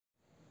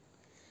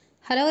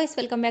Hello guys,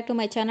 welcome back to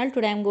my channel.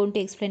 Today I am going to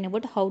explain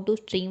about how to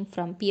stream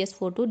from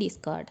PS4 to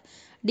Discord.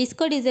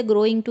 Discord is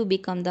growing to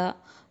become the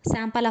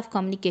sample of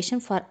communication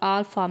for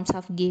all forms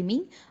of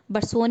gaming,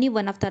 but Sony,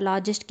 one of the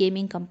largest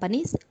gaming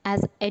companies,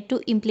 has yet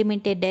to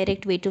implement a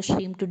direct way to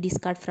stream to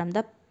Discord from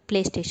the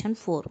PlayStation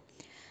 4.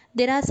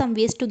 There are some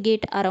ways to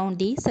get around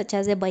this, such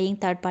as buying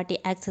third-party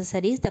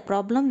accessories. The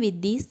problem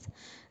with this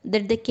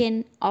that they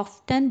can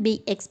often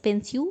be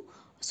expensive.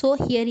 So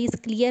here is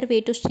clear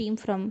way to stream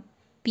from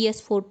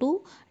PS4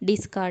 to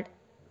Discord.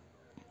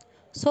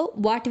 So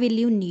what will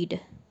you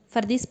need?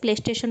 For this,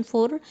 PlayStation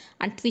 4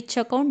 and Twitch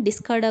account,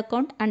 Discord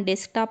account and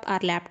desktop or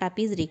laptop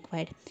is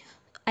required.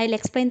 I'll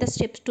explain the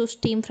steps to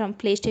stream from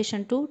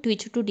PlayStation to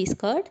Twitch to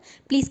Discord.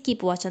 Please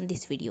keep watching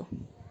this video.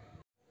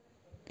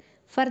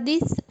 For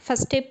this,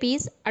 first step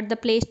is at the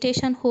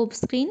PlayStation home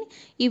screen,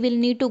 you will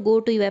need to go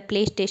to your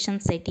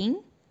PlayStation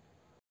setting.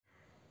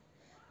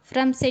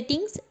 From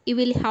settings, you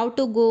will have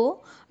to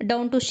go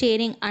down to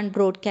sharing and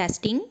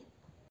broadcasting.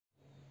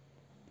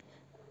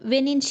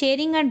 When in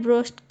sharing and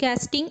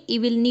broadcasting,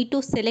 you will need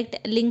to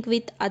select link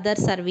with other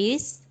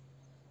service.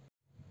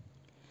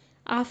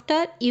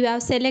 After you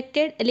have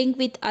selected link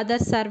with other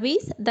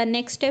service, the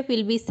next step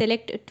will be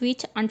select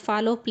Twitch and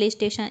follow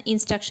PlayStation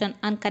instruction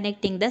on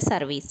connecting the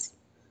service.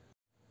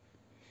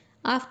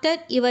 After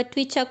your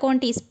Twitch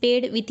account is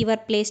paid with your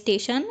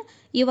PlayStation,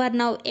 you are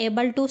now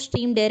able to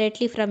stream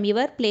directly from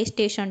your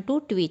PlayStation to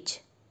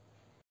Twitch.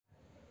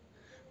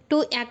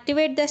 To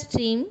activate the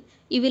stream,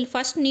 you will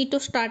first need to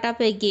start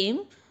up a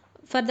game.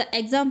 For the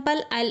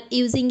example, I'll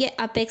using a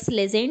Apex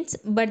Legends,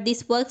 but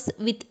this works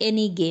with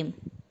any game.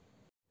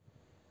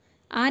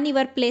 On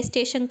your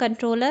PlayStation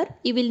controller,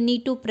 you will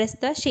need to press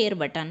the share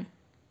button.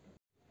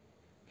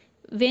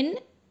 When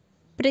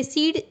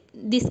proceed,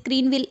 the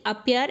screen will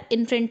appear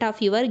in front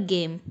of your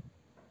game.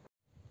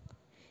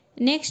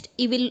 Next,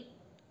 you will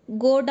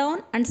go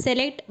down and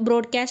select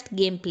broadcast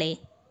gameplay.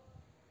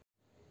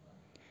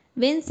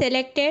 When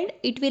selected,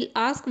 it will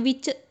ask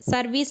which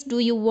service do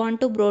you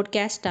want to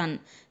broadcast on.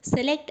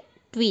 Select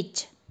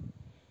Twitch.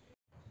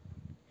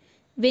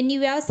 When you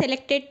have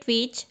selected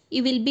Twitch,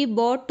 you will be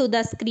brought to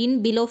the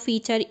screen below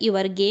feature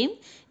your game.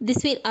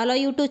 This will allow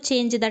you to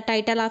change the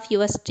title of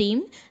your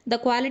stream, the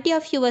quality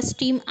of your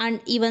stream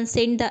and even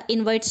send the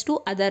invites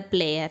to other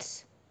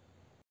players.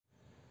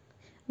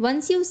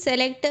 Once you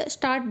select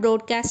start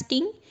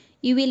broadcasting,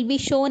 you will be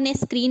shown a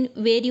screen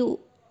where you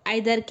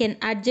either can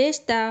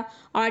adjust the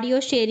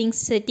audio sharing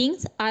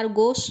settings or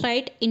go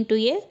straight into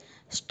a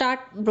start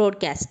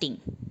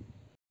broadcasting.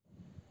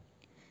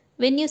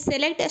 When you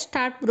select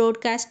start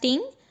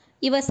broadcasting,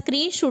 your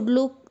screen should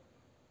look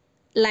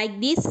like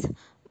this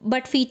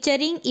but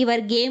featuring your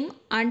game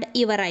and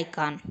your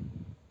icon.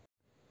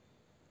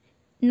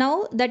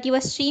 Now that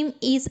your stream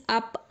is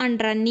up and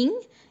running,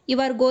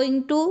 you are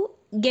going to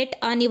get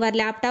on your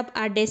laptop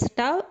or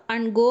desktop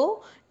and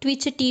go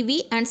Twitch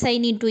TV and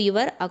sign into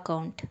your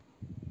account.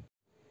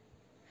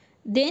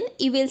 Then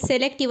you will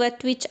select your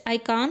Twitch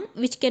icon,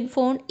 which can be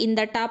found in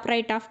the top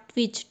right of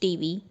Twitch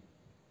TV.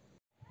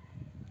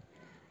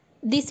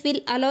 This will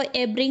allow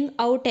a bring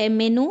out a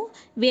menu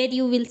where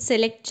you will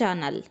select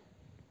channel.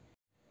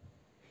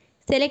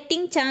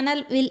 Selecting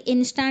channel will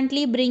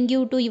instantly bring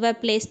you to your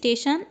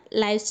PlayStation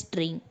live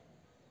stream.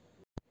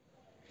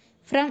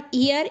 From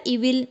here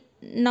you will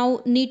now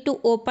need to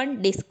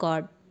open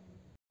Discord.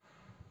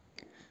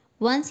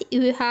 Once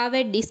you have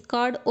a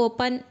Discord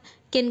open,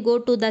 can go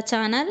to the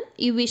channel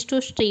you wish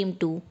to stream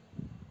to.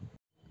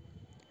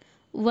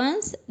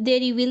 Once there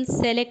you will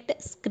select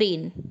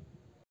screen.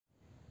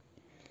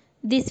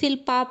 This will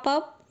pop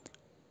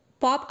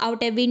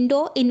out a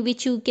window in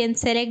which you can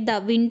select the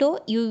window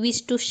you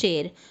wish to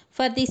share.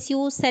 For this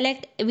you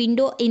select a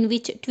window in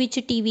which Twitch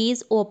TV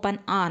is open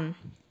on.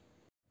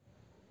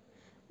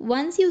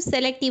 Once you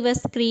select your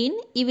screen,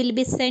 you will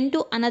be sent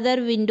to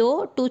another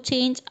window to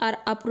change or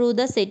approve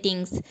the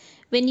settings.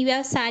 When you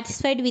are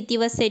satisfied with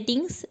your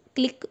settings,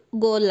 click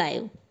Go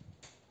Live.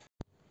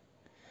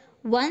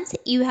 Once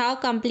you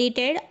have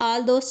completed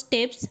all those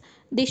steps,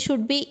 this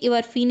should be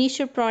your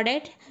finished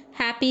product.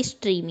 Happy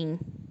streaming.